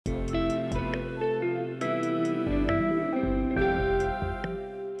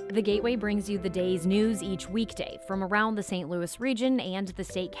The Gateway brings you the day's news each weekday from around the St. Louis region and the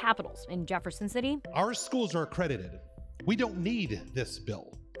state capitals in Jefferson City. Our schools are accredited. We don't need this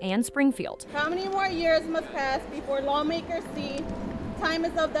bill. And Springfield. How many more years must pass before lawmakers see time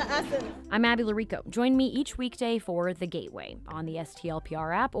is of the essence? I'm Abby Larico. Join me each weekday for The Gateway on the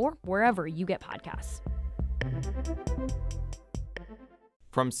STLPR app or wherever you get podcasts.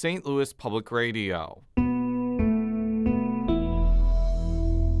 From St. Louis Public Radio.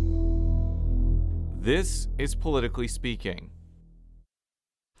 This is Politically Speaking.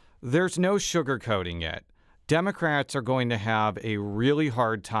 There's no sugarcoating it. Democrats are going to have a really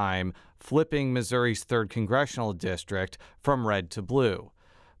hard time flipping Missouri's 3rd congressional district from red to blue.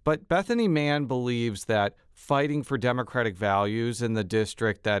 But Bethany Mann believes that fighting for Democratic values in the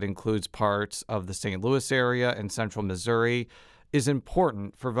district that includes parts of the St. Louis area and central Missouri is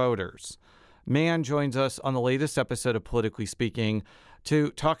important for voters. Mann joins us on the latest episode of Politically Speaking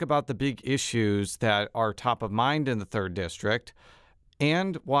to talk about the big issues that are top of mind in the 3rd district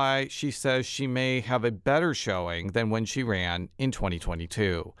and why she says she may have a better showing than when she ran in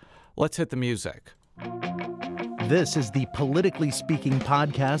 2022. Let's hit the music. This is the Politically Speaking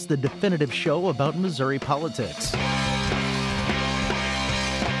podcast, the definitive show about Missouri politics.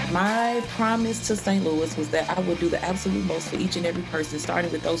 My promise to St. Louis was that I would do the absolute most for each and every person, starting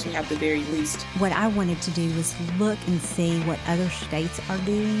with those who have the very least. What I wanted to do was look and see what other states are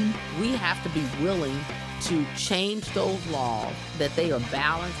doing. We have to be willing to change those laws, that they are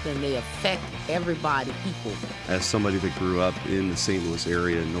balanced and they affect everybody equally. As somebody that grew up in the St. Louis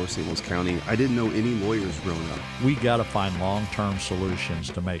area in North St. Louis County, I didn't know any lawyers growing up. We got to find long-term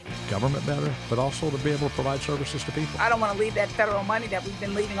solutions to make government better, but also to be able to provide services to people. I don't want to leave that federal money that we've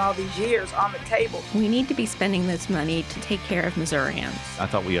been leaving all these years on the table. We need to be spending this money to take care of Missourians. I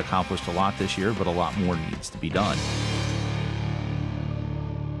thought we accomplished a lot this year, but a lot more needs to be done.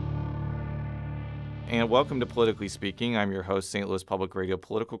 And welcome to Politically Speaking. I'm your host, St. Louis Public Radio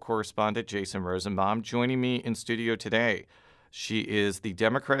political correspondent Jason Rosenbaum. Joining me in studio today, she is the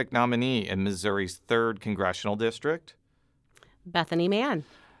Democratic nominee in Missouri's 3rd congressional district, Bethany Mann.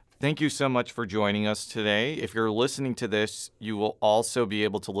 Thank you so much for joining us today. If you're listening to this, you will also be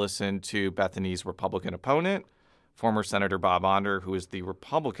able to listen to Bethany's Republican opponent, former Senator Bob Onder, who is the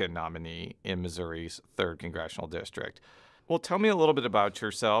Republican nominee in Missouri's 3rd congressional district. Well, tell me a little bit about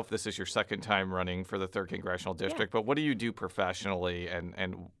yourself. This is your second time running for the 3rd congressional district, but what do you do professionally, and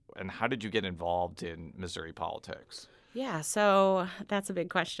how did you get involved in Missouri politics? Yeah, so that's a big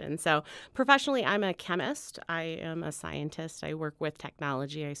question. So professionally, I'm a chemist. I am a scientist. I work with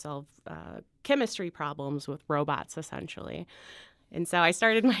technology. I solve chemistry problems with robots, essentially. And so I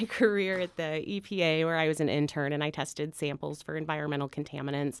started my career at the EPA, where I was an intern, and I tested samples for environmental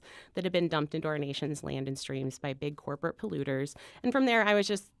contaminants that had been dumped into our nation's land and streams by big corporate polluters. And from there, I was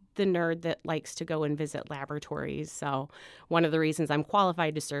just the nerd that likes to go and visit laboratories. So one of the reasons I'm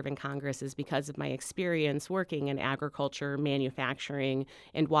qualified to serve in Congress is because of my experience working in agriculture, manufacturing,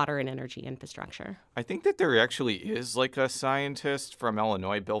 and water and energy infrastructure. I think that there actually is like a scientist from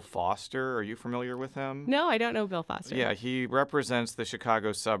Illinois, Bill Foster. Are you familiar with him? No, I don't know Bill Foster. Yeah, he represents the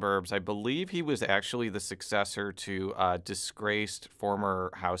Chicago suburbs. I believe he was actually the successor to disgraced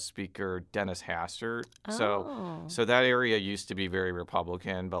former House Speaker Dennis Hastert. Oh. So that area used to be very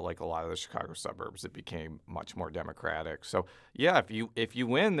Republican, but like a lot of the Chicago suburbs, it became much more Democratic. So yeah, if you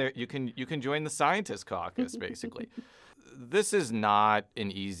win there, you can join the scientist caucus basically. This is not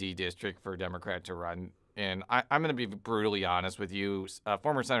an easy district for a Democrat to run, and I'm going to be brutally honest with you.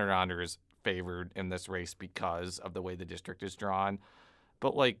 Former Senator Onder is favored in this race because of the way the district is drawn,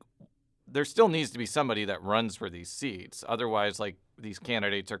 but like there still needs to be somebody that runs for these seats. Otherwise, like these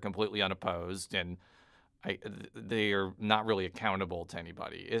candidates are completely unopposed and they are not really accountable to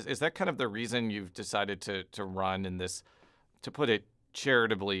anybody. Is that kind of the reason you've decided to run in this, to put it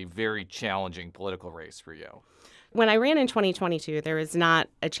charitably, very challenging political race for you? When I ran in 2022, there was not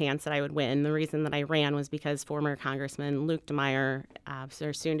a chance that I would win. The reason that I ran was because former Congressman Luke DeMeyer,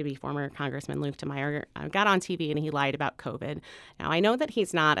 or soon-to-be former Congressman Luke DeMeyer, got on TV and he lied about COVID. Now, I know that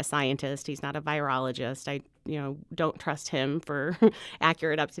he's not a scientist. He's not a virologist. I don't trust him for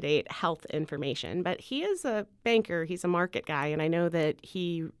accurate, up-to-date health information. But he is a banker. He's a market guy. And I know that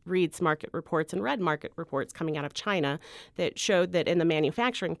he reads market reports and read market reports coming out of China that showed that in the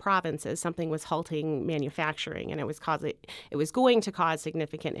manufacturing provinces, something was halting manufacturing. And it was going to cause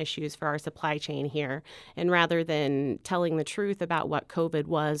significant issues for our supply chain here. And rather than telling the truth about what COVID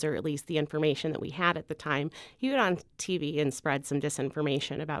was, or at least the information that we had at the time, he went on TV and spread some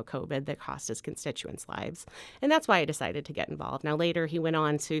disinformation about COVID that cost his constituents lives. And that's why I decided to get involved. Now, later, he went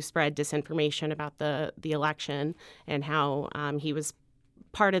on to spread disinformation about the election and how he was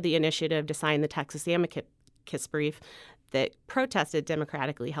part of the initiative to sign the Texas amicus brief that protested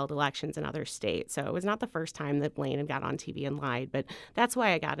democratically held elections in other states. So it was not the first time that Blaine had got on TV and lied, but that's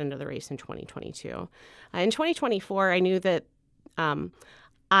why I got into the race in 2022. In 2024, I knew that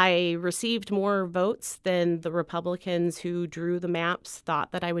I received more votes than the Republicans who drew the maps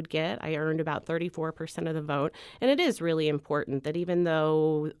thought that I would get. I earned about 34% of the vote. And it is really important that even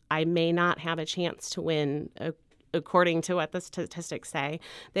though I may not have a chance to win, according to what the statistics say,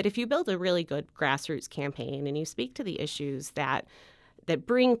 that if you build a really good grassroots campaign and you speak to the issues that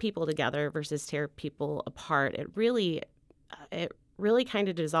bring people together versus tear people apart, it really kind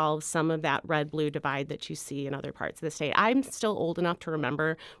of dissolves some of that red-blue divide that you see in other parts of the state. I'm still old enough to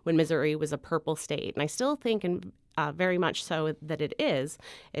remember when Missouri was a purple state, and I still think very much so that it is.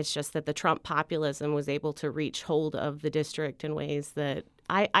 It's just that the Trump populism was able to reach hold of the district in ways that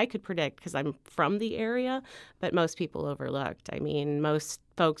I could predict because I'm from the area, but most people overlooked. I mean, most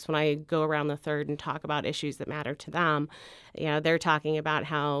folks, when I go around the 3rd and talk about issues that matter to them, they're talking about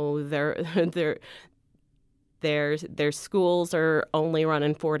how their schools are only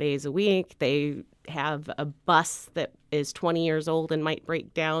running 4 days a week. They have a bus that is 20 years old and might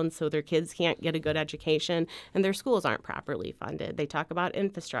break down, so their kids can't get a good education, and their schools aren't properly funded. They talk about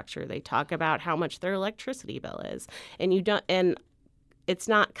infrastructure. They talk about how much their electricity bill is, and it's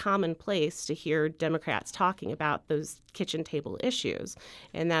not commonplace to hear Democrats talking about those kitchen table issues,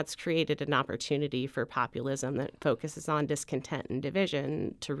 and that's created an opportunity for populism that focuses on discontent and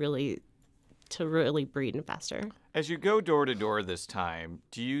division to really breed and fester. As you go door to door this time,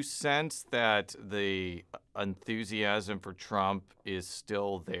 do you sense that the enthusiasm for Trump is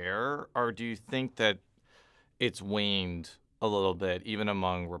still there, or do you think that it's waned a little bit, even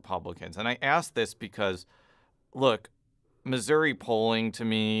among Republicans? And I ask this because, look, Missouri polling, to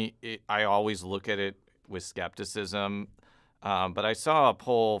me, I always look at it with skepticism. But I saw a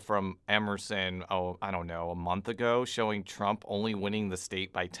poll from Emerson, I don't know, a month ago, showing Trump only winning the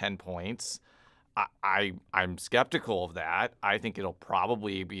state by 10 points. I'm skeptical of that. I think it'll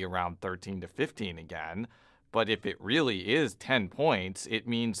probably be around 13 to 15 again. But if it really is 10 points, it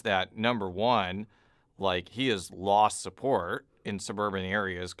means that, number one, he has lost support in suburban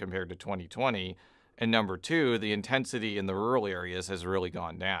areas compared to 2020. And number two, the intensity in the rural areas has really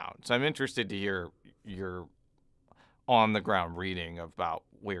gone down. So I'm interested to hear your on-the-ground reading about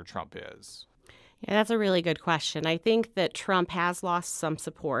where Trump is. Yeah, that's a really good question. I think that Trump has lost some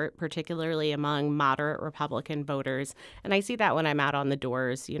support, particularly among moderate Republican voters. And I see that when I'm out on the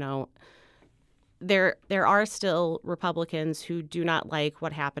doors. There are still Republicans who do not like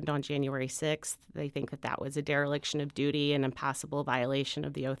what happened on January 6th. They think that that was a dereliction of duty and impossible violation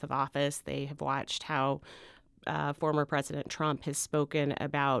of the oath of office. They have watched how former President Trump has spoken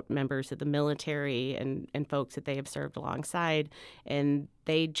about members of the military and folks that they have served alongside, and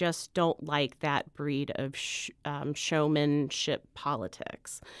they just don't like that breed of showmanship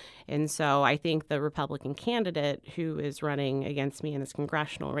politics. And so I think the Republican candidate who is running against me in this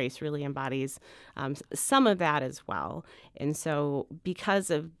congressional race really embodies some of that as well. And so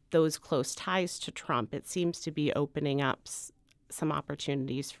because of those close ties to Trump, it seems to be opening up some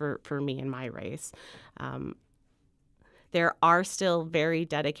opportunities for me in my race. There are still very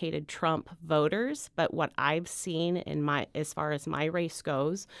dedicated Trump voters, but what I've seen as far as my race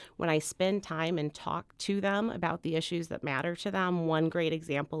goes, when I spend time and talk to them about the issues that matter to them, one great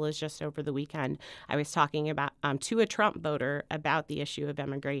example is just over the weekend, I was talking about to a Trump voter about the issue of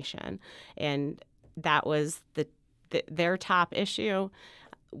immigration, and that was their top issue.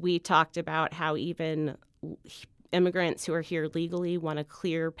 We talked about how even immigrants who are here legally want a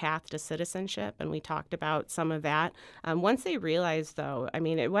clear path to citizenship, and we talked about some of that. Once they realized, though,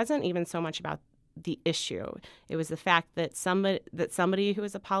 it wasn't even so much about the issue. It was the fact that somebody who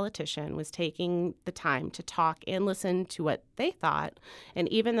was a politician was taking the time to talk and listen to what they thought. And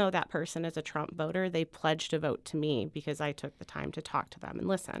even though that person is a Trump voter, they pledged to vote to me because I took the time to talk to them and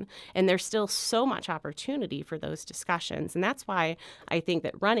listen. And there's still so much opportunity for those discussions. And that's why I think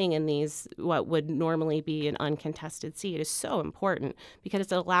that running in these, what would normally be an uncontested seat, is so important, because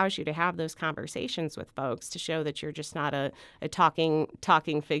it allows you to have those conversations with folks to show that you're just not a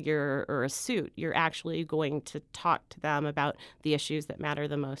talking figure or a suit. You're actually going to talk to them about the issues that matter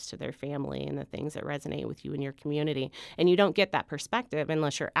the most to their family and the things that resonate with you and your community. And you don't get that perspective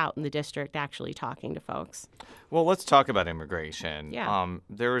unless you're out in the district actually talking to folks. Well, let's talk about immigration. Yeah.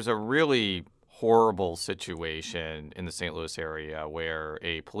 There is a really horrible situation in the St. Louis area where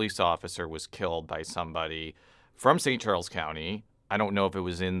a police officer was killed by somebody from St. Charles County I don't know if it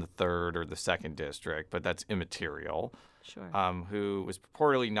was in the 3rd or the 2nd district, but that's immaterial. Sure. Who was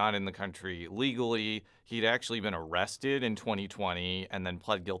purportedly not in the country legally. He'd actually been arrested in 2020 and then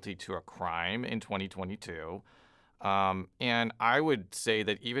pled guilty to a crime in 2022. And I would say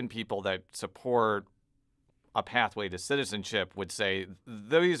that even people that support a pathway to citizenship would say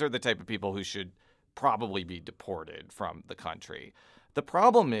these are the type of people who should probably be deported from the country. The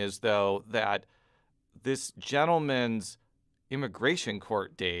problem is, though, that this gentleman's immigration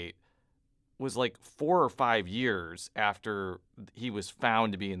court date was like 4 or 5 years after he was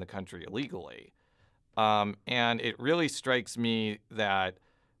found to be in the country illegally. And it really strikes me that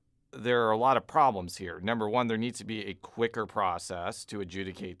there are a lot of problems here. Number one, there needs to be a quicker process to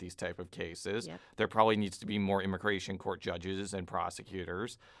adjudicate these type of cases. Yep. There probably needs to be more immigration court judges and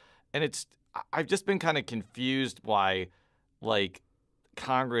prosecutors. And I've just been kind of confused why, like,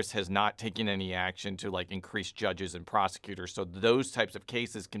 Congress has not taken any action to, like, increase judges and prosecutors so those types of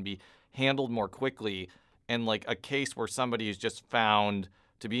cases can be handled more quickly. And, like, a case where somebody is just found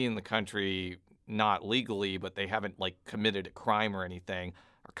to be in the country not legally, but they haven't, like, committed a crime or anything,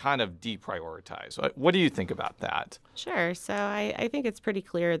 are kind of deprioritized. What do you think about that? Sure. So I think it's pretty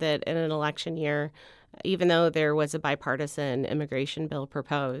clear that in an election year, even though there was a bipartisan immigration bill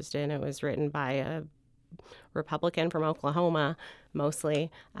proposed and it was written by a Republican from Oklahoma mostly,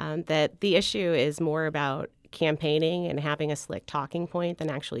 that the issue is more about campaigning and having a slick talking point than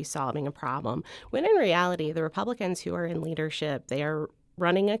actually solving a problem. When in reality, the Republicans who are in leadership, they are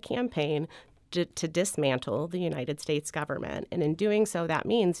running a campaign to dismantle the United States government. And in doing so, that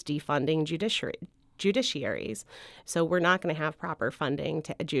means defunding judiciaries. So we're not going to have proper funding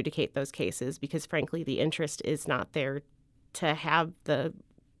to adjudicate those cases because, frankly, the interest is not there to have the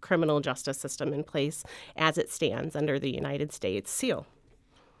criminal justice system in place as it stands under the United States seal.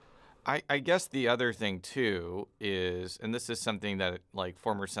 I guess the other thing, too, is, and this is something that, like,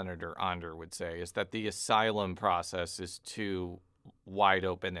 former Senator Onder would say, is that the asylum process is too wide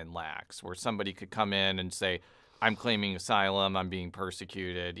open and lax, where somebody could come in and say, I'm claiming asylum, I'm being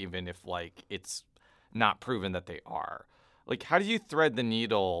persecuted, even if, like, it's not proven that they are. Like, how do you thread the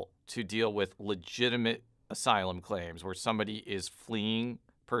needle to deal with legitimate asylum claims where somebody is fleeing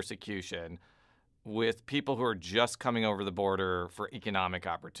persecution with people who are just coming over the border for economic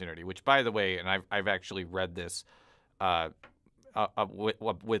opportunity, which, by the way, and I've actually read this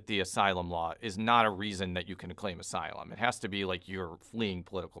with the asylum law, is not a reason that you can claim asylum. It has to be like you're fleeing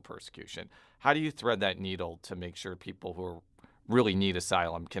political persecution. How do you thread that needle to make sure people who really need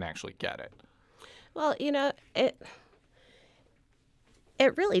asylum can actually get it? Well, you know, it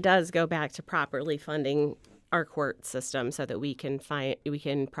really does go back to properly funding our court system so that we can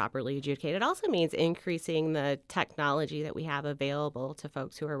properly adjudicate. It also means increasing the technology that we have available to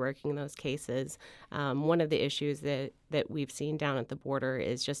folks who are working those cases. One of the issues that we've seen down at the border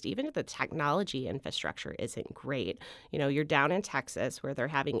is just even if the technology infrastructure isn't great. You know, you're down in Texas where they're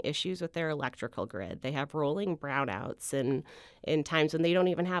having issues with their electrical grid. They have rolling brownouts and in times when they don't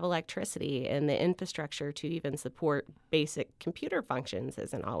even have electricity, and the infrastructure to even support basic computer functions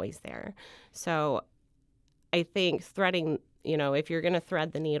isn't always there. So I think threading, you know, if you're going to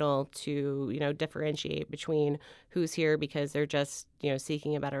thread the needle to, you know, differentiate between who's here because they're just, you know,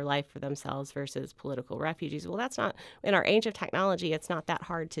 seeking a better life for themselves versus political refugees, well, that's not, in our age of technology, it's not that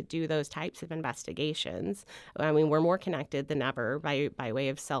hard to do those types of investigations. I mean, we're more connected than ever by way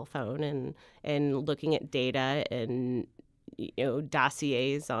of cell phone and looking at data and, you know,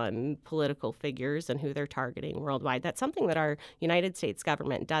 dossiers on political figures and who they're targeting worldwide. That's something that our United States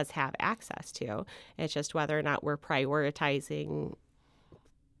government does have access to. It's just whether or not we're prioritizing,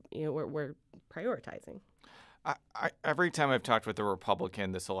 you know, we're prioritizing. Every time I've talked with a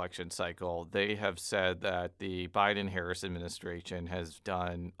Republican this election cycle, they have said that the Biden-Harris administration has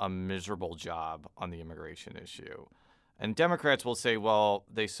done a miserable job on the immigration issue. And Democrats will say, well,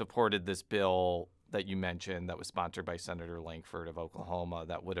 they supported this bill that you mentioned that was sponsored by Senator Lankford of Oklahoma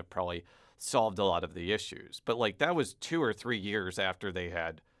that would have probably solved a lot of the issues. But, like, that was 2 or 3 years after they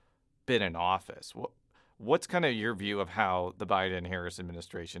had been in office. What's kind of your view of how the Biden-Harris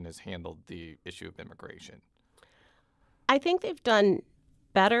administration has handled the issue of immigration? I think they've done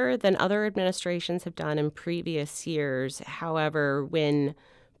better than other administrations have done in previous years. However, when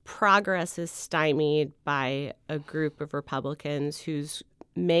progress is stymied by a group of Republicans whose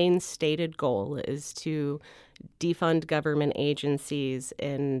main stated goal is to defund government agencies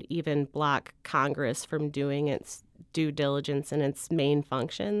and even block Congress from doing its due diligence in its main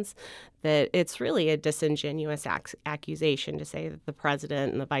functions, that it's really a disingenuous accusation to say that the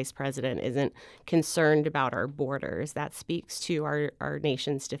president and the vice president isn't concerned about our borders. That speaks to our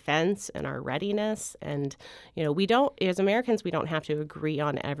nation's defense and our readiness. And, we don't, as Americans, we don't have to agree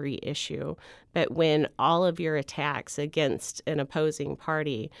on every issue. But when all of your attacks against an opposing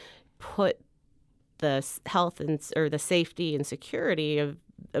party put the health or the safety and security of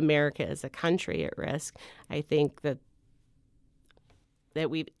America as a country at risk, I think that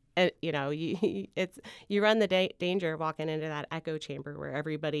we, you run the danger of walking into that echo chamber where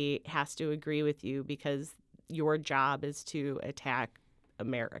everybody has to agree with you because your job is to attack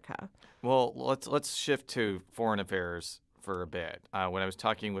America. Well, let's shift to foreign affairs for a bit. When I was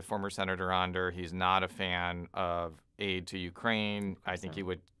talking with former Senator Onder, he's not a fan of aid to Ukraine. I think he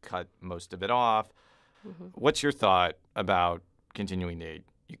would cut most of it off. Mm-hmm. What's your thought about continuing to aid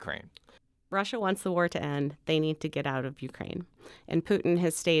Ukraine? Russia wants the war to end. They need to get out of Ukraine. And Putin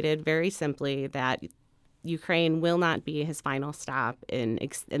has stated very simply that Ukraine will not be his final stop in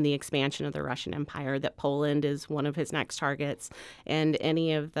the expansion of the Russian Empire, that Poland is one of his next targets, and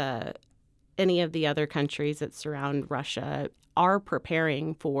any of the other countries that surround Russia are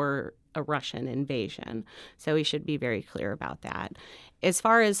preparing for a Russian invasion. So we should be very clear about that. As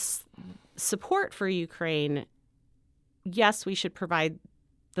far as support for Ukraine, yes, we should provide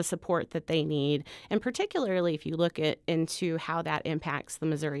the support that they need. And particularly if you look into how that impacts the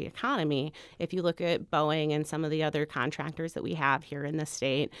Missouri economy, if you look at Boeing and some of the other contractors that we have here in the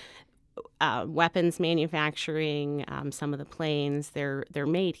state, weapons manufacturing, some of the planes, they're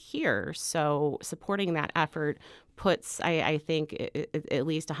made here. So supporting that effort puts, I think, at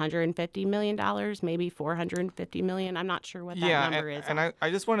least $150 million, maybe $450 million. I'm not sure what that number is. And I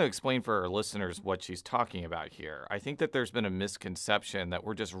just want to explain for our listeners what she's talking about here. I think that there's been a misconception that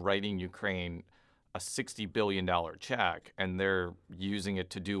we're just writing Ukraine a $60 billion check and they're using it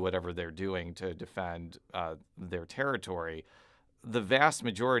to do whatever they're doing to defend their territory. The vast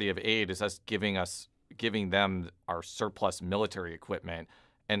majority of aid is us giving them our surplus military equipment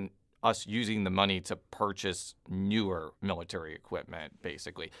and us using the money to purchase newer military equipment,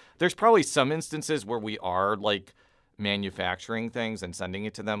 basically. There's probably some instances where we are like manufacturing things and sending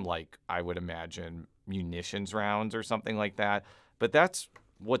it to them, like I would imagine munitions rounds or something like that. But that's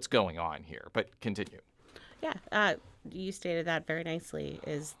what's going on here. But continue. Yeah, you stated that very nicely,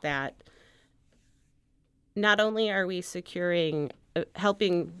 is that not only are we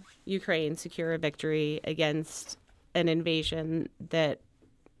helping Ukraine secure a victory against an invasion that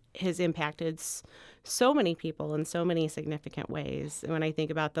has impacted so many people in so many significant ways. When I think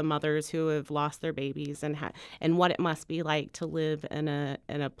about the mothers who have lost their babies and what it must be like to live in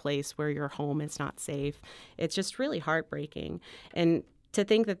a place where your home is not safe, it's just really heartbreaking. And to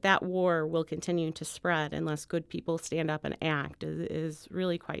think that war will continue to spread unless good people stand up and act is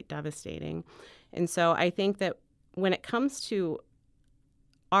really quite devastating. And so I think that when it comes to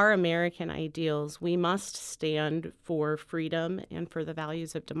our American ideals, we must stand for freedom and for the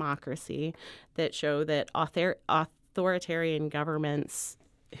values of democracy that show that authoritarian governments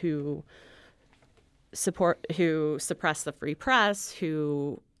who suppress the free press,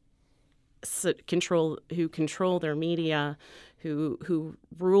 who control their media, who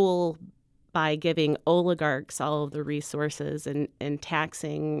rule by giving oligarchs all of the resources and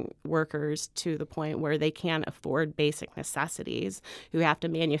taxing workers to the point where they can't afford basic necessities, who have to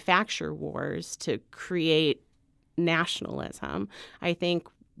manufacture wars to create nationalism. I think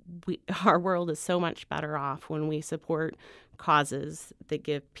our world is so much better off when we support causes that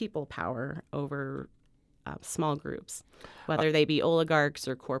give people power over small groups, whether they be oligarchs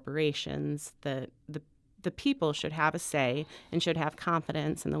or corporations. The people should have a say and should have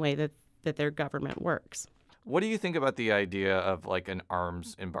confidence in the way that their government works. What do you think about the idea of like an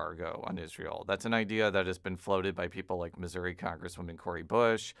arms embargo on Israel? That's an idea that has been floated by people like Missouri Congresswoman Cori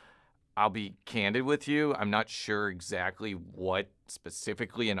Bush. I'll be candid with you. I'm not sure exactly what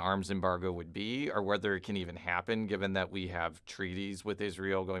specifically an arms embargo would be or whether it can even happen, given that we have treaties with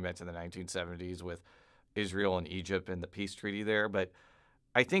Israel going back to the 1970s with Israel and Egypt and the peace treaty there. But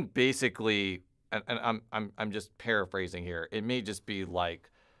I think basically, and I'm just paraphrasing here, it may just be like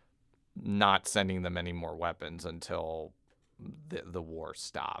not sending them any more weapons until the war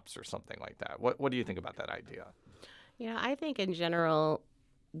stops or something like that. What do you think about that idea? Yeah, I think in general,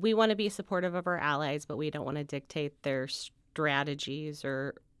 we want to be supportive of our allies, but we don't want to dictate their strategies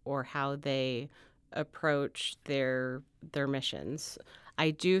or how they approach their missions.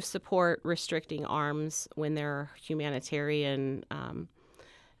 I do support restricting arms when there are humanitarian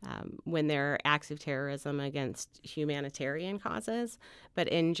when there are acts of terrorism against humanitarian causes. But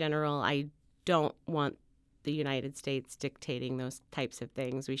in general, I don't want the United States dictating those types of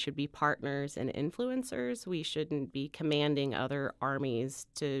things. We should be partners and influencers. We shouldn't be commanding other armies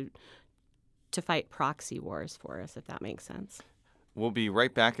to fight proxy wars for us, if that makes sense. We'll be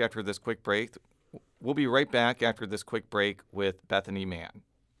right back after this quick break. With Bethany Mann.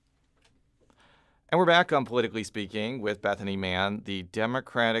 And we're back on Politically Speaking with Bethany Mann, the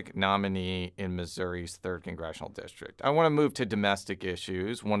Democratic nominee in Missouri's 3rd Congressional District. I want to move to domestic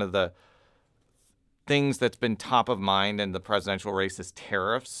issues. One of the things that's been top of mind in the presidential race is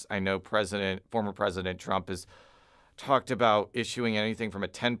tariffs. I know former President Trump has talked about issuing anything from a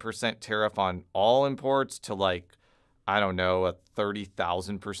 10% tariff on all imports to a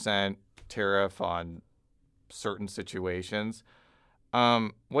 30,000% tariff on certain situations.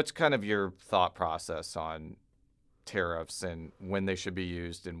 What's kind of your thought process on tariffs and when they should be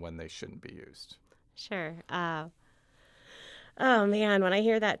used and when they shouldn't be used? Sure. Oh, man, when I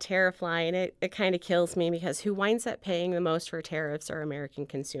hear that tariff line, it kind of kills me because who winds up paying the most for tariffs are American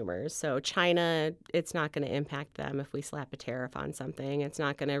consumers. So China, it's not going to impact them if we slap a tariff on something. It's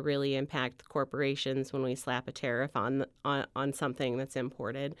not going to really impact corporations when we slap a tariff on something that's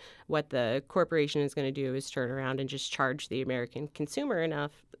imported. What the corporation is going to do is turn around and just charge the American consumer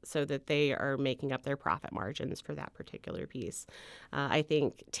enough so that they are making up their profit margins for that particular piece. I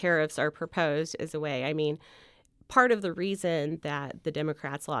think tariffs are proposed as a way. I mean, part of the reason that the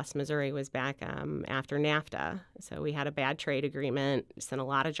Democrats lost Missouri was back after NAFTA. So we had a bad trade agreement, sent a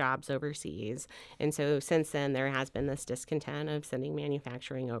lot of jobs overseas. And so since then, there has been this discontent of sending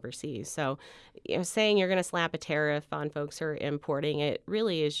manufacturing overseas. So saying you're going to slap a tariff on folks who are importing, it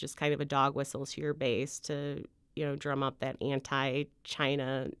really is just kind of a dog whistle to your base to drum up that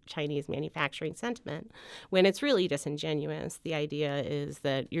Chinese manufacturing sentiment when it's really disingenuous. The idea is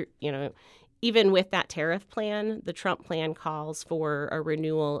that even with that tariff plan, the Trump plan calls for a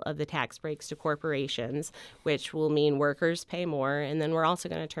renewal of the tax breaks to corporations, which will mean workers pay more. And then we're also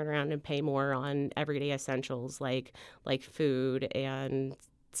going to turn around and pay more on everyday essentials like food and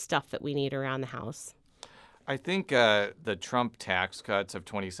stuff that we need around the house. I think the Trump tax cuts of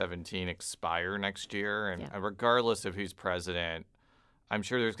 2017 expire next year. And regardless of who's president, I'm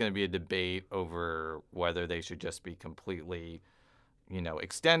sure there's going to be a debate over whether they should just be completely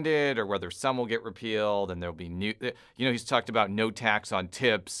extended or whether some will get repealed and there'll be new, he's talked about no tax on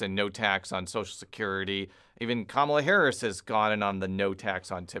tips and no tax on Social Security. Even Kamala Harris has gone in on the no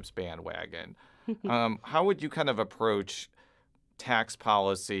tax on tips bandwagon. How would you kind of approach tax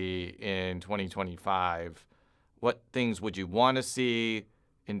policy in 2025? What things would you want to see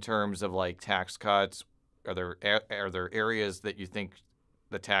in terms of tax cuts? Are there areas that you think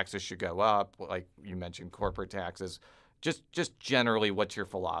the taxes should go up? Like you mentioned, corporate taxes. Just generally, what's your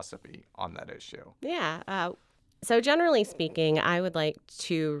philosophy on that issue? Yeah. So generally speaking, I would like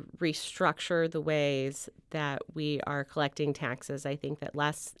to restructure the ways that we are collecting taxes. I think that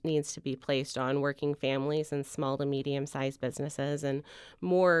less needs to be placed on working families and small to medium-sized businesses, and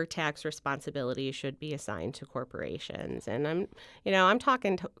more tax responsibility should be assigned to corporations. And I'm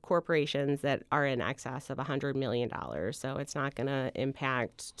talking to corporations that are in excess of $100 million. So it's not going to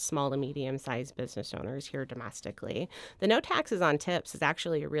impact small to medium-sized business owners here domestically. The no taxes on tips is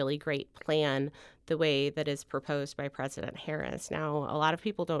actually a really great plan, the way that is proposed by President Harris. Now, a lot of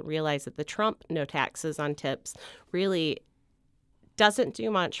people don't realize that the Trump no taxes on tips really doesn't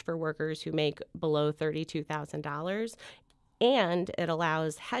do much for workers who make below $32,000. And it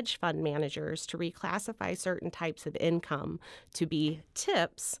allows hedge fund managers to reclassify certain types of income to be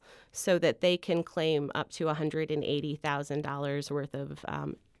tips so that they can claim up to $180,000 worth of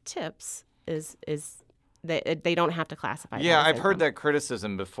tips they don't have to classify. Yeah, I've heard that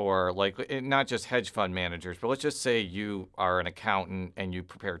criticism before, not just hedge fund managers, but let's just say you are an accountant and you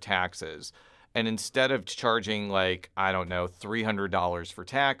prepare taxes. And instead of charging $300 for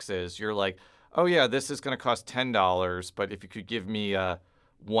taxes, you're like, oh yeah, this is going to cost $10, but if you could give me a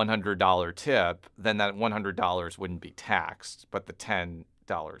 $100 tip, then that $100 wouldn't be taxed, but the $10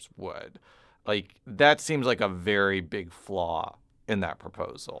 would. That seems like a very big flaw in that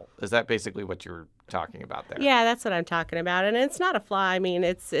proposal. Is that basically what you're talking about there? Yeah, that's what I'm talking about. And it's not a flaw. I mean,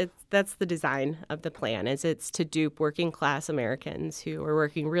 that's the design of the plan, it's to dupe working class Americans who are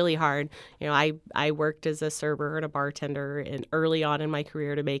working really hard. I worked as a server and a bartender and early on in my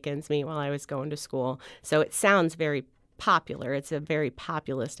career to make ends meet while I was going to school. So it sounds very popular. It's a very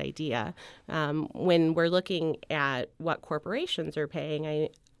populist idea. When we're looking at what corporations are paying,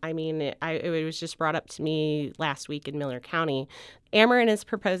 it was just brought up to me last week in Miller County. Ameren is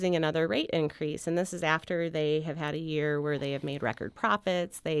proposing another rate increase, and this is after they have had a year where they have made record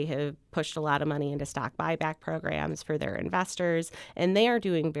profits. They have pushed a lot of money into stock buyback programs for their investors, and they are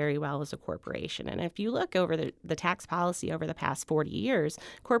doing very well as a corporation. And if you look over the tax policy over the past 40 years,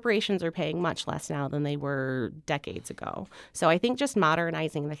 corporations are paying much less now than they were decades ago. So I think just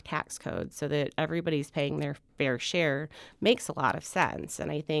modernizing the tax code so that everybody's paying their fair share makes a lot of sense.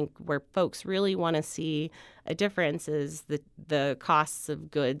 And I think where folks really want to see a difference is the costs of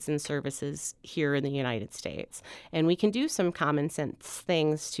goods and services here in the United States. And we can do some common sense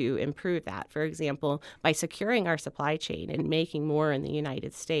things to improve that. For example, by securing our supply chain and making more in the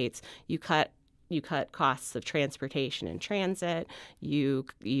United States, you cut costs of transportation and transit. You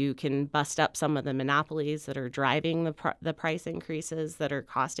can bust up some of the monopolies that are driving the price increases that are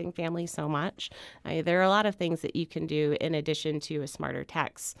costing families so much. There are a lot of things that you can do in addition to a smarter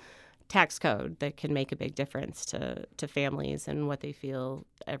tax code that can make a big difference to families and what they feel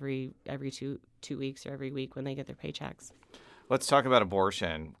every two weeks or every week when they get their paychecks. Let's talk about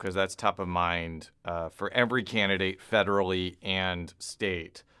abortion, because that's top of mind for every candidate federally and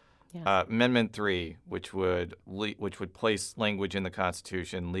state. Yes. Amendment 3, which would place language in the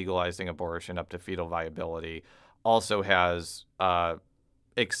Constitution legalizing abortion up to fetal viability, also has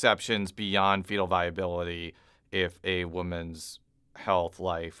exceptions beyond fetal viability if a woman's health,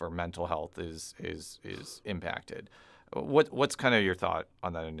 life, or mental health is impacted. What's kind of your thought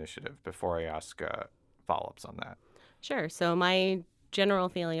on that initiative before I ask follow-ups on that? Sure. So my general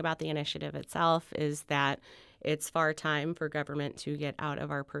feeling about the initiative itself is that it's far time for government to get out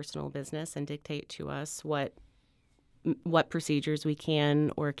of our personal business and dictate to us what procedures we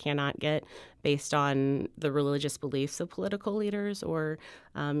can or cannot get based on the religious beliefs of political leaders, or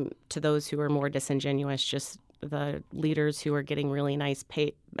to those who are more disingenuous, just the leaders who are getting really nice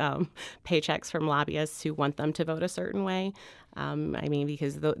paychecks from lobbyists who want them to vote a certain way.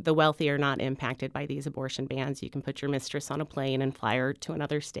 Because the wealthy are not impacted by these abortion bans. You can put your mistress on a plane and fly her to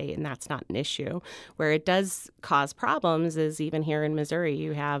another state, and that's not an issue. Where it does cause problems is even here in Missouri,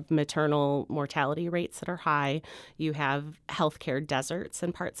 you have maternal mortality rates that are high. You have healthcare deserts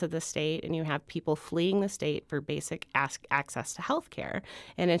in parts of the state, and you have people fleeing the state for basic access to healthcare.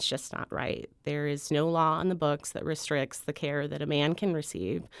 And it's just not right. There is no law on the books that restricts the care that a man can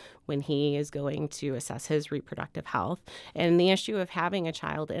receive when he is going to assess his reproductive health. And the issue of having a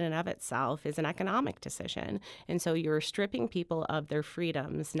child in and of itself is an economic decision. And so you're stripping people of their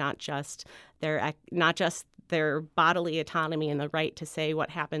freedoms, not just their bodily autonomy and the right to say what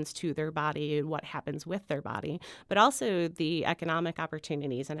happens to their body and what happens with their body, but also the economic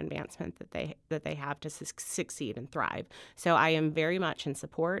opportunities and advancement that they have to succeed and thrive. So I am very much in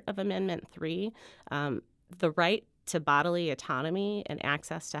support of Amendment 3. The right to bodily autonomy and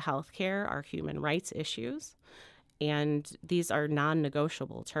access to health care are human rights issues. And these are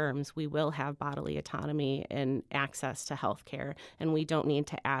non-negotiable terms. We will have bodily autonomy and access to health care, and we don't need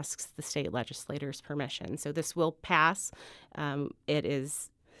to ask the state legislators' permission. So this will pass.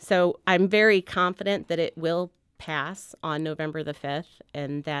 So I'm very confident that it will pass on November the 5th,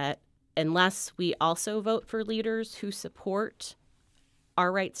 and that unless we also vote for leaders who support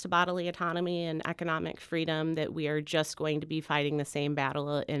our rights to bodily autonomy and economic freedom, that we are just going to be fighting the same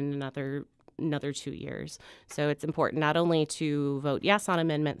battle in another 2 years. So it's important not only to vote yes on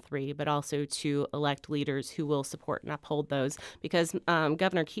Amendment 3, but also to elect leaders who will support and uphold those. Because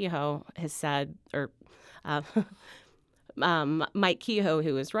Governor Kehoe has said, Mike Kehoe,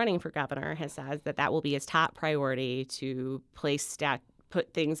 who is running for governor, has said that will be his top priority to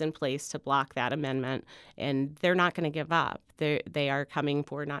put things in place to block that amendment, and they're not going to give up. They are coming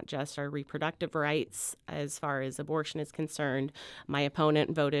for not just our reproductive rights as far as abortion is concerned. My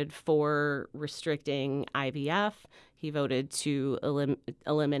opponent voted for restricting IVF. He voted to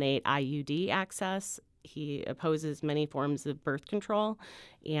eliminate IUD access. He opposes many forms of birth control,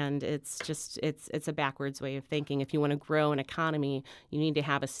 and it's a backwards way of thinking. If you want to grow an economy, you need to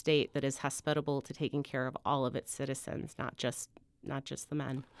have a state that is hospitable to taking care of all of its citizens, not just the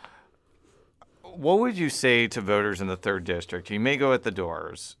men. What would you say to voters in the 3rd District? You may go at the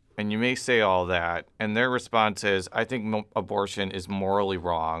doors and you may say all that, and their response is, I think abortion is morally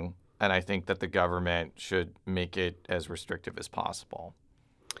wrong, and I think that the government should make it as restrictive as possible.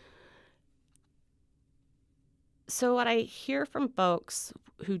 So what I hear from folks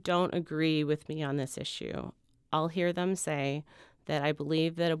who don't agree with me on this issue, I'll hear them say that I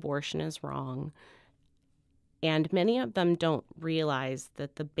believe that abortion is wrong. And many of them don't realize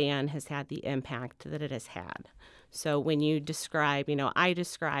that the ban has had the impact that it has had. So when you describe, I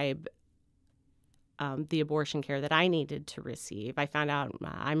describe the abortion care that I needed to receive. I found out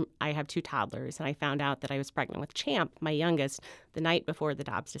I have 2 toddlers, and I found out that I was pregnant with Champ, my youngest, the night before the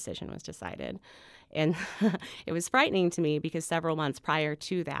Dobbs decision was decided. And it was frightening to me because several months prior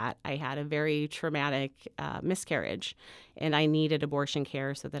to that, I had a very traumatic miscarriage, and I needed abortion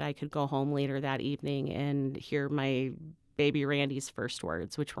care so that I could go home later that evening and hear my baby Randy's first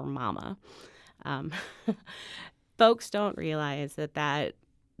words, which were "Mama." Folks don't realize that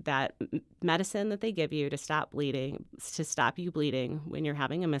medicine that they give you to stop bleeding, to stop you bleeding when you're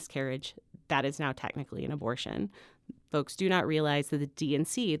having a miscarriage, that is now technically an abortion. Folks do not realize that the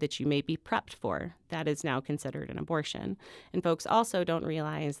D&C that you may be prepped for, that is now considered an abortion. And folks also don't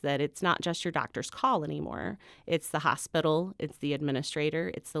realize that it's not just your doctor's call anymore. It's the hospital, it's the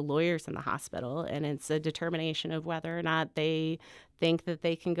administrator, it's the lawyers in the hospital, and it's a determination of whether or not they think that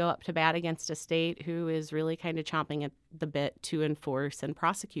they can go up to bat against a state who is really kind of chomping at the bit to enforce and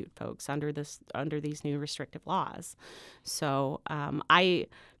prosecute folks under these new restrictive laws. So I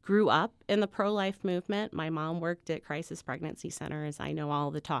grew up in the pro-life movement. My mom worked at crisis pregnancy centers. I know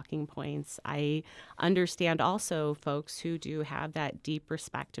all the talking points. I understand also folks who do have that deep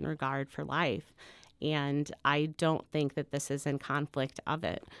respect and regard for life. And I don't think that this is in conflict of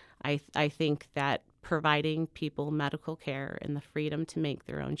it. I think that providing people medical care and the freedom to make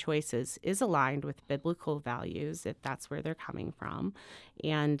their own choices is aligned with biblical values, if that's where they're coming from,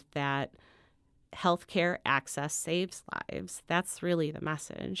 and that healthcare access saves lives. That's really the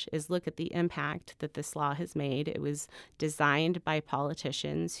message, is look at the impact that this law has made. It was designed by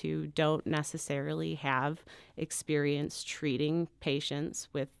politicians who don't necessarily have experience treating patients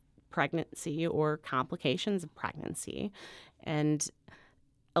with pregnancy or complications of pregnancy. And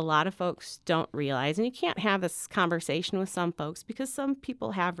a lot of folks don't realize, and you can't have this conversation with some folks because some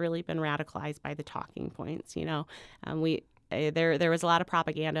people have really been radicalized by the talking points. You know, there was a lot of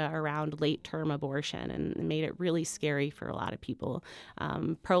propaganda around late-term abortion and made it really scary for a lot of people.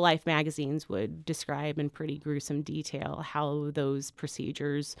 Pro-life magazines would describe in pretty gruesome detail how those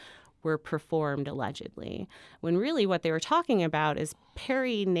procedures were performed allegedly, when really what they were talking about is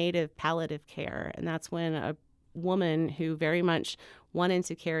perinatal palliative care, and that's when a woman who very much wanted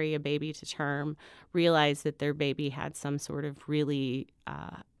to carry a baby to term realized that their baby had some sort of really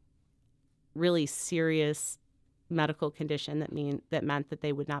serious medical condition that meant that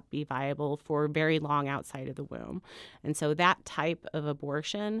they would not be viable for very long outside of the womb. And so that type of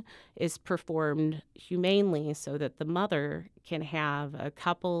abortion is performed humanely so that the mother can have a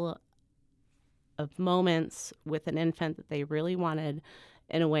couple of moments with an infant that they really wanted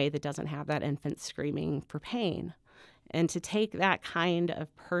in a way that doesn't have that infant screaming for pain. And to take that kind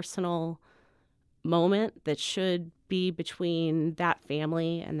of personal moment that should be between that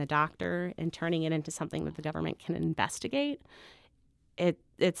family and the doctor and turning it into something that the government can investigate,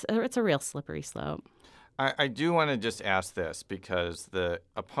 it's a real slippery slope. I do want to just ask this, because the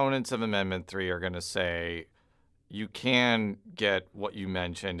opponents of Amendment 3 are going to say you can get what you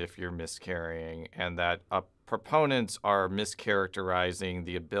mentioned if you're miscarrying, and that proponents are mischaracterizing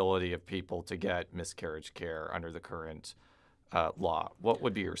the ability of people to get miscarriage care under the current law. What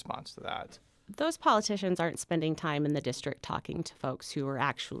would be your response to that? Those politicians aren't spending time in the district talking to folks who are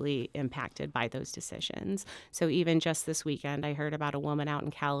actually impacted by those decisions. So even just this weekend, I heard about a woman out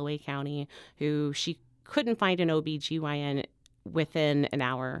in Callaway County who she couldn't find an OB/GYN within an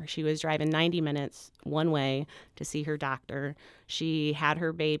hour. She was driving 90 minutes one way to see her doctor. She had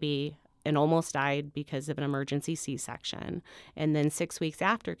her baby and almost died because of an emergency C-section. And then 6 weeks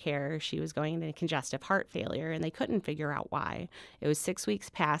after care, she was going into congestive heart failure, and they couldn't figure out why. It was 6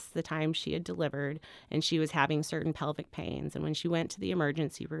 weeks past the time she had delivered, and she was having certain pelvic pains. And when she went to the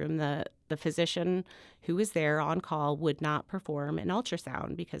emergency room, the physician who was there on call would not perform an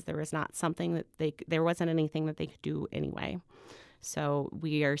ultrasound because there was not something that there wasn't anything that they could do anyway. So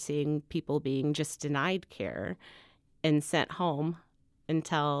we are seeing people being just denied care and sent home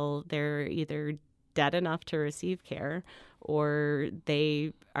until they're either dead enough to receive care or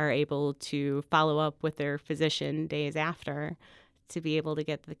they are able to follow up with their physician days after to be able to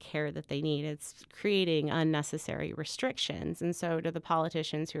get the care that they need. It's creating unnecessary restrictions. And so to the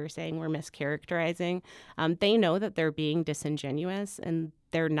politicians who are saying we're mischaracterizing, they know that they're being disingenuous and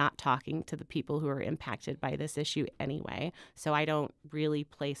they're not talking to the people who are impacted by this issue anyway. So I don't really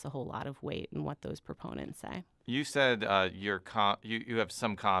place a whole lot of weight in what those proponents say. You said you have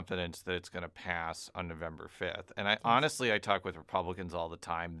some confidence that it's going to pass on November 5th. And honestly, I talk with Republicans all the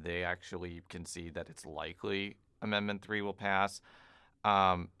time. They actually concede that it's likely Amendment 3 will pass.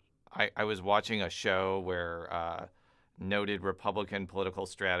 I was watching a show where noted Republican political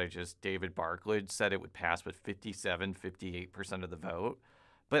strategist David Bartlett said it would pass with 57, 58% of the vote.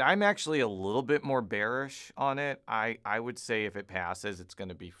 But I'm actually a little bit more bearish on it. I would say if it passes, it's going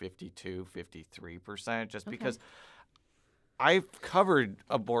to be 52, 53%, just because I've covered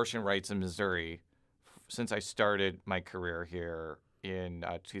abortion rights in Missouri since I started my career here in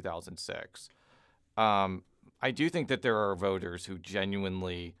 2006. I do think that there are voters who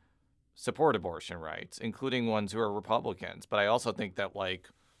genuinely support abortion rights, including ones who are Republicans. But I also think that, like,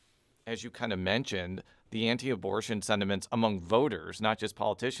 as you kind of mentioned, the anti-abortion sentiments among voters, not just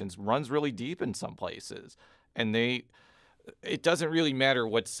politicians, runs really deep in some places. And it doesn't really matter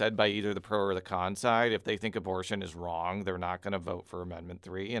what's said by either the pro or the con side. If they think abortion is wrong, they're not going to vote for Amendment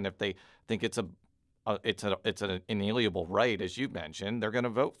 3. And if they think it's an inalienable right, as you mentioned, they're going to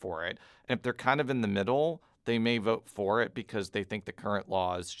vote for it. And if they're kind of in the middle, they may vote for it because they think the current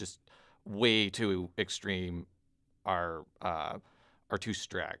law is just way too extreme, are too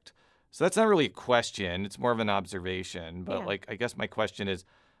strict. So that's not really a question. It's more of an observation. But I guess my question is,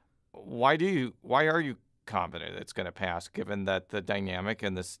 why are you confident it's going to pass, given that the dynamic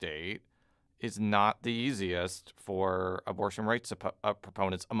in the state is not the easiest for abortion rights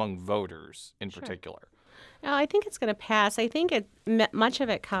proponents among voters in particular? No, I think it's going to pass. I think much of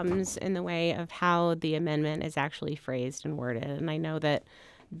it comes in the way of how the amendment is actually phrased and worded. And I know that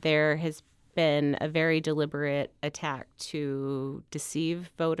there has been a very deliberate attack to deceive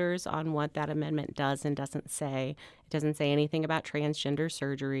voters on what that amendment does and doesn't say. It doesn't say anything about transgender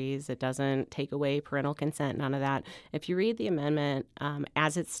surgeries. It doesn't take away parental consent. None of that. If you read the amendment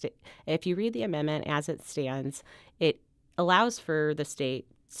as it stands, it allows for the state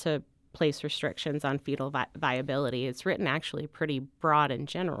to place restrictions on fetal viability. It's written actually pretty broad and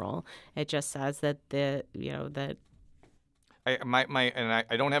general. It just says that I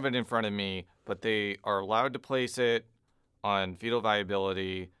don't have it in front of me, but they are allowed to place it on fetal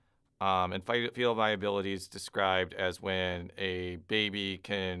viability. And fetal viability is described as when a baby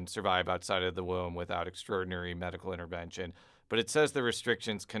can survive outside of the womb without extraordinary medical intervention. But it says the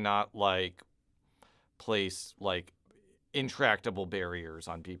restrictions cannot place intractable barriers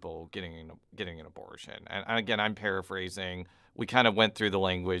on people getting an abortion. And again, I'm paraphrasing. We kind of went through the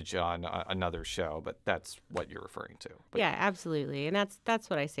language on another show, but that's what you're referring to. But yeah, absolutely. And that's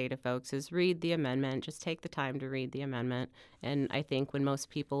what I say to folks is read the amendment. Just take the time to read the amendment. And I think when most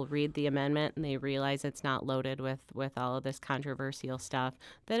people read the amendment and they realize it's not loaded with all of this controversial stuff,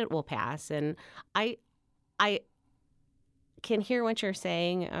 then it will pass. And I can hear what you're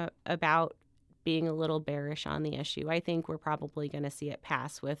saying about being a little bearish on the issue. I think we're probably going to see it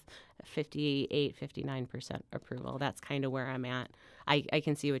pass with 58, 59% approval. That's kind of where I'm at. I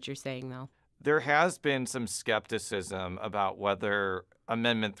can see what you're saying, though. There has been some skepticism about whether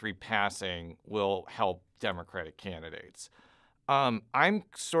Amendment 3 passing will help Democratic candidates. I'm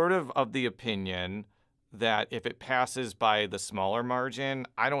sort of the opinion that if it passes by the smaller margin,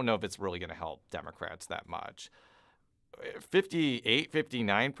 I don't know if it's really going to help Democrats that much. 58,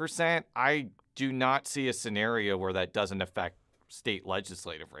 59%, I do not see a scenario where that doesn't affect state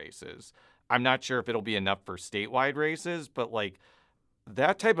legislative races. I'm not sure if it'll be enough for statewide races, but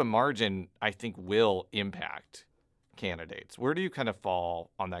that type of margin, I think, will impact candidates. Where do you kind of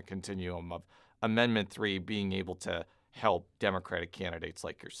fall on that continuum of Amendment 3 being able to help Democratic candidates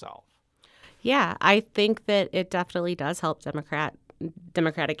like yourself? Yeah, I think that it definitely does help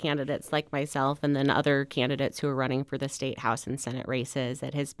Democratic candidates like myself and then other candidates who are running for the state House and Senate races.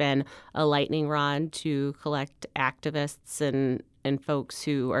 It has been a lightning rod to collect activists and folks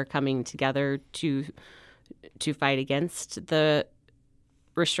who are coming together to fight against the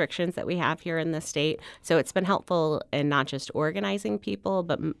restrictions that we have here in the state. So it's been helpful in not just organizing people,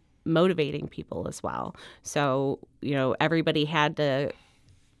 but motivating people as well. So, everybody had to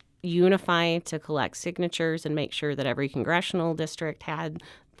unify to collect signatures and make sure that every congressional district had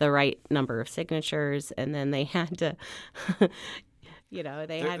the right number of signatures, and then they had to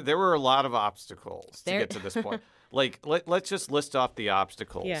there were a lot of obstacles to get to this point. Let's just list off the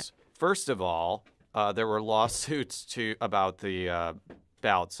obstacles. Yeah. First of all, there were lawsuits about the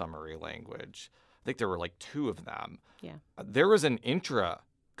ballot summary language. I think there were 2 of them. Yeah. There was an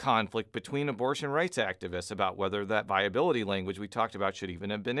conflict between abortion rights activists about whether that viability language we talked about should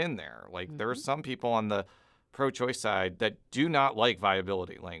even have been in there. There are some people on the pro-choice side that do not like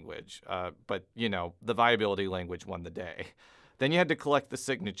viability language, but the viability language won the day. Then you had to collect the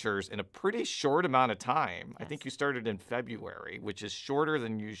signatures in a pretty short amount of time. Yes. I think you started in February, which is shorter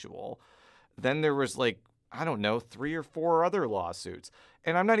than usual. Then there was 3 or 4 other lawsuits.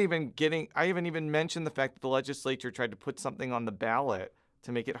 And I haven't even mentioned the fact that the legislature tried to put something on the ballot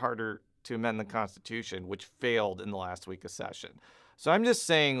to make it harder to amend the Constitution, which failed in the last week of session. So I'm just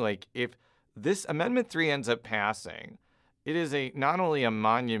saying, if this Amendment 3 ends up passing, it is not only a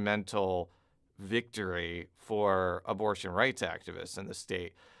monumental victory for abortion rights activists in the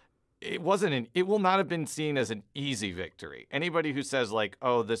state, it will not have been seen as an easy victory. Anybody who says like,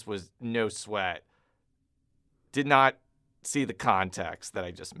 oh, this was no sweat, did not see the context that I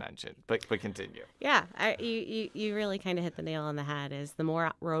just mentioned. But continue. Yeah, you really kind of hit the nail on the head. Is the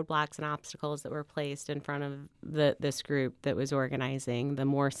more roadblocks and obstacles that were placed in front of this group that was organizing, the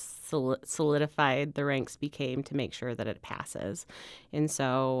more solidified the ranks became to make sure that it passes. And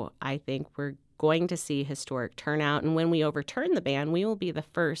so I think we're going to see historic turnout. And when we overturn the ban, we will be the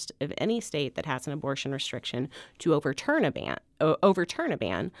first of any state that has an abortion restriction to overturn a ban.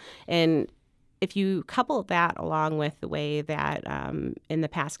 And if you couple that along with the way that in the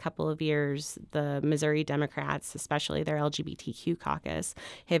past couple of years, the Missouri Democrats, especially their LGBTQ caucus,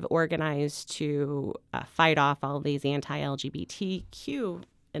 have organized to fight off all of these anti-LGBTQ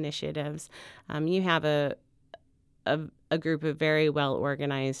initiatives, you have a group of very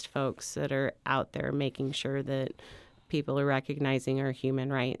well-organized folks that are out there making sure that people are recognizing our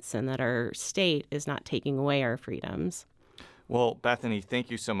human rights and that our state is not taking away our freedoms. Well, Bethany, thank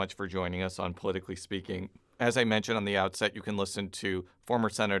you so much for joining us on Politically Speaking. As I mentioned on the outset, you can listen to former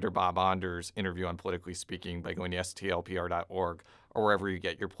Senator Bob Onder's interview on Politically Speaking by going to stlpr.org or wherever you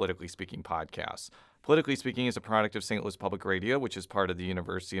get your Politically Speaking podcasts. Politically Speaking is a product of St. Louis Public Radio, which is part of the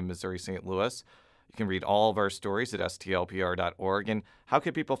University of Missouri St. Louis. You can read all of our stories at stlpr.org. And how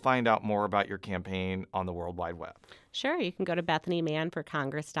can people find out more about your campaign on the World Wide Web? Sure. You can go to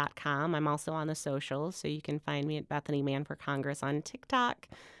BethanyMannForCongress.com. I'm also on the socials, so you can find me at Bethany Mann for Congress on TikTok,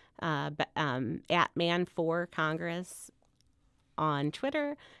 at Man4Congress on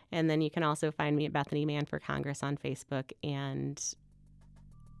Twitter, and then you can also find me at Bethany Mann for Congress on Facebook and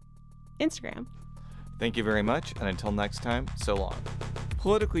Instagram. Thank you very much, and until next time, so long.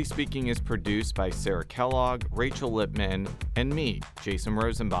 Politically Speaking is produced by Sarah Kellogg, Rachel Lippman, and me, Jason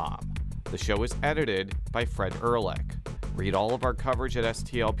Rosenbaum. The show is edited by Fred Ehrlich. Read all of our coverage at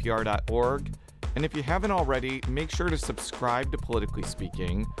stlpr.org. And if you haven't already, make sure to subscribe to Politically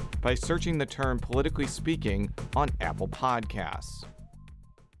Speaking by searching the term Politically Speaking on Apple Podcasts.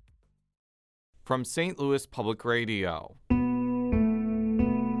 From St. Louis Public Radio.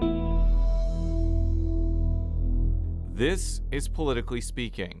 This is Politically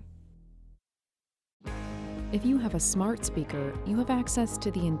Speaking. If you have a smart speaker, you have access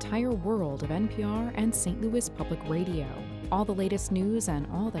to the entire world of NPR and St. Louis Public Radio. All the latest news and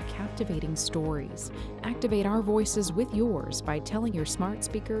all the captivating stories. Activate our voices with yours by telling your smart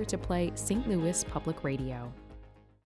speaker to play St. Louis Public Radio.